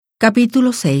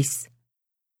Capítulo 6.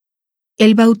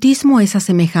 El bautismo es a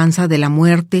semejanza de la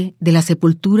muerte, de la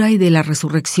sepultura y de la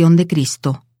resurrección de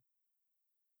Cristo.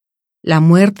 La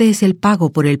muerte es el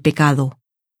pago por el pecado.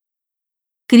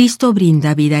 Cristo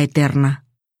brinda vida eterna.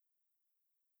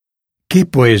 ¿Qué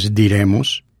pues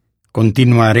diremos?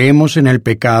 ¿Continuaremos en el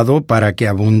pecado para que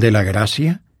abunde la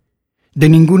gracia? De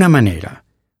ninguna manera,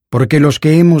 porque los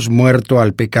que hemos muerto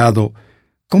al pecado,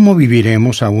 ¿cómo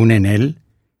viviremos aún en él?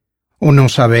 ¿O no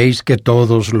sabéis que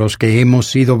todos los que hemos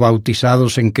sido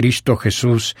bautizados en Cristo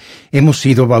Jesús hemos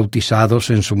sido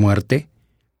bautizados en su muerte?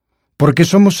 Porque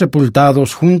somos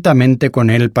sepultados juntamente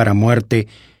con Él para muerte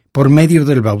por medio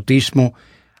del bautismo,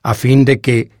 a fin de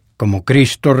que, como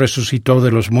Cristo resucitó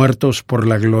de los muertos por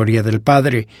la gloria del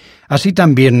Padre, así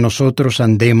también nosotros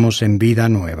andemos en vida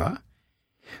nueva.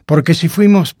 Porque si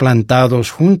fuimos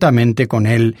plantados juntamente con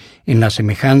Él en la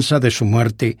semejanza de su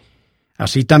muerte,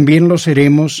 así también lo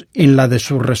seremos en la de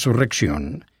su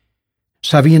resurrección.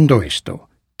 Sabiendo esto,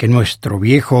 que nuestro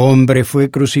viejo hombre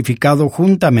fue crucificado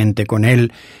juntamente con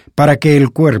él, para que el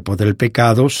cuerpo del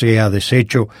pecado sea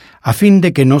deshecho, a fin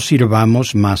de que no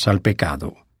sirvamos más al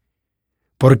pecado.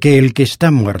 Porque el que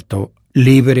está muerto,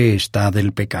 libre está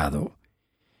del pecado.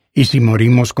 Y si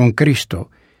morimos con Cristo,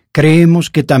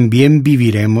 creemos que también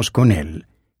viviremos con él,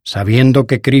 sabiendo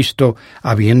que Cristo,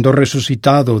 habiendo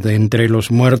resucitado de entre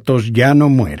los muertos, ya no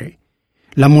muere.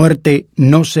 La muerte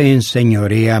no se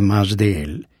enseñorea más de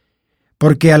él,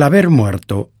 porque al haber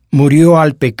muerto, murió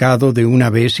al pecado de una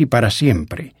vez y para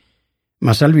siempre,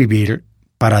 mas al vivir,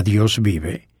 para Dios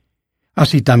vive.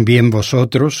 Así también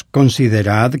vosotros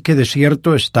considerad que de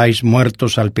cierto estáis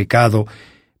muertos al pecado,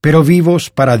 pero vivos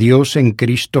para Dios en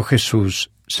Cristo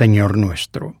Jesús, Señor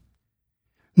nuestro.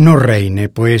 No reine,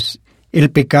 pues,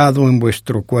 el pecado en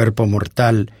vuestro cuerpo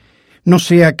mortal, no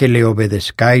sea que le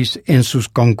obedezcáis en sus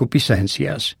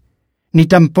concupiscencias, ni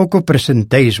tampoco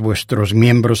presentéis vuestros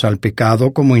miembros al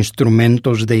pecado como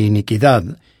instrumentos de iniquidad.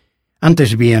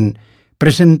 Antes bien,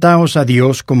 presentaos a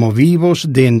Dios como vivos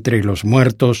de entre los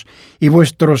muertos, y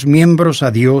vuestros miembros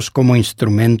a Dios como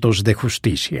instrumentos de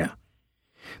justicia.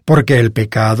 Porque el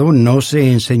pecado no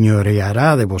se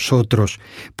enseñoreará de vosotros,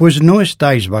 pues no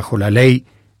estáis bajo la ley,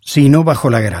 sino bajo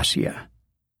la gracia.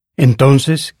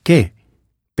 Entonces, ¿qué?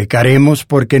 ¿Pecaremos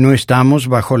porque no estamos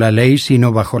bajo la ley,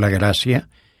 sino bajo la gracia?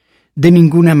 De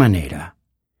ninguna manera.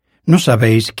 ¿No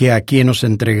sabéis que a quien os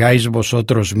entregáis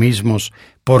vosotros mismos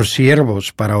por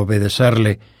siervos para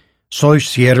obedecerle, sois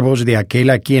siervos de aquel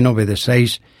a quien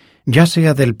obedecéis, ya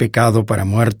sea del pecado para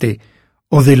muerte,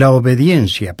 o de la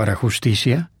obediencia para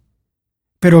justicia?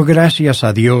 Pero gracias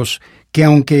a Dios, que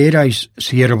aunque erais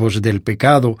siervos del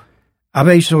pecado,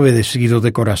 habéis obedecido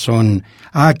de corazón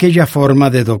a aquella forma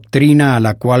de doctrina a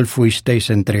la cual fuisteis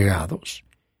entregados,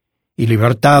 y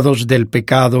libertados del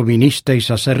pecado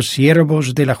vinisteis a ser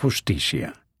siervos de la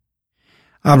justicia.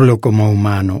 Hablo como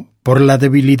humano, por la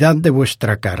debilidad de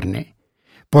vuestra carne,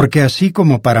 porque así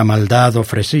como para maldad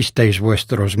ofrecisteis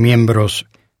vuestros miembros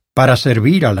para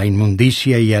servir a la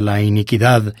inmundicia y a la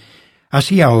iniquidad,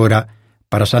 así ahora,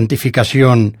 para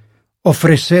santificación,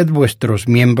 ofreced vuestros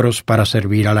miembros para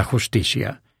servir a la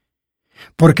justicia.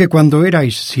 Porque cuando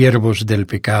erais siervos del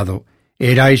pecado,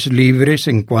 erais libres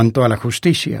en cuanto a la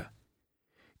justicia.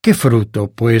 ¿Qué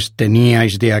fruto, pues,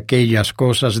 teníais de aquellas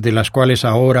cosas de las cuales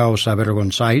ahora os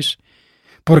avergonzáis?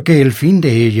 Porque el fin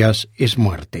de ellas es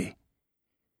muerte.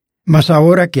 Mas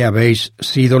ahora que habéis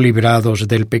sido librados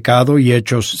del pecado y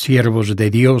hechos siervos de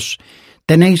Dios,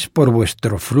 tenéis por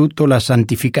vuestro fruto la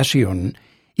santificación,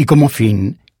 y como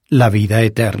fin, la vida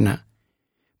eterna.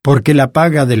 Porque la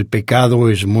paga del pecado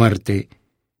es muerte,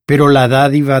 pero la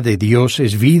dádiva de Dios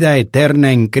es vida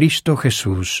eterna en Cristo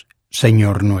Jesús,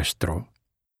 Señor nuestro.